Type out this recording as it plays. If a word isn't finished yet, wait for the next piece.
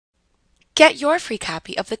Get your free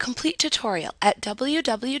copy of the complete tutorial at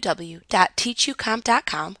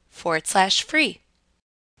www.teachucomp.com/free.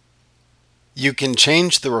 You can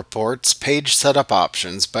change the report's page setup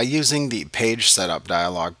options by using the Page Setup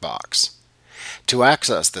dialog box. To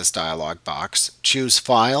access this dialog box, choose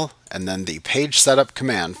File and then the Page Setup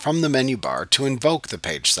command from the menu bar to invoke the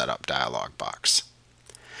Page Setup dialog box.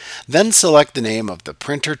 Then select the name of the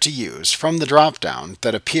printer to use from the drop-down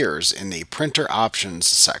that appears in the Printer Options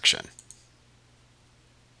section.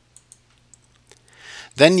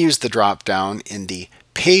 Then use the drop-down in the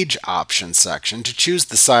Page Options section to choose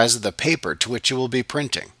the size of the paper to which you will be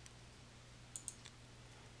printing.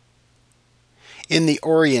 In the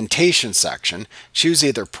Orientation section, choose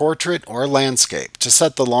either Portrait or Landscape to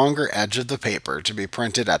set the longer edge of the paper to be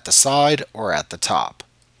printed at the side or at the top.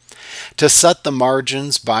 To set the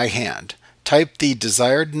margins by hand, type the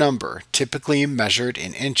desired number, typically measured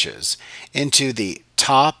in inches, into the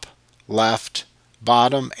top, left,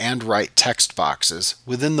 bottom, and right text boxes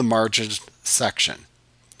within the Margins section.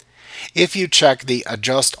 If you check the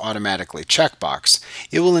Adjust Automatically checkbox,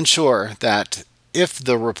 it will ensure that if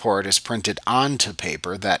the report is printed onto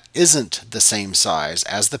paper that isn't the same size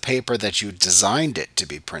as the paper that you designed it to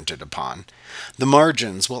be printed upon, the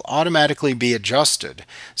margins will automatically be adjusted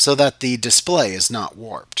so that the display is not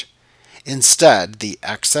warped. Instead, the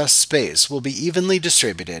excess space will be evenly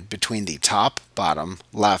distributed between the top, bottom,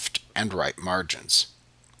 left, and right margins.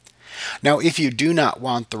 Now, if you do not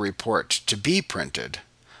want the report to be printed,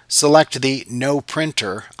 select the No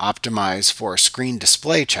Printer Optimize for Screen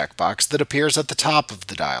Display checkbox that appears at the top of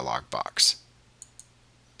the dialog box.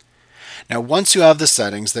 Now, once you have the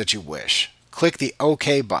settings that you wish, click the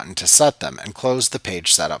OK button to set them and close the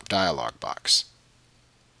Page Setup dialog box.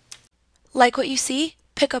 Like what you see?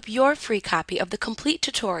 Pick up your free copy of the complete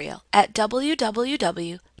tutorial at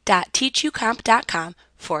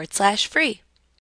www.teachucomp.com/free.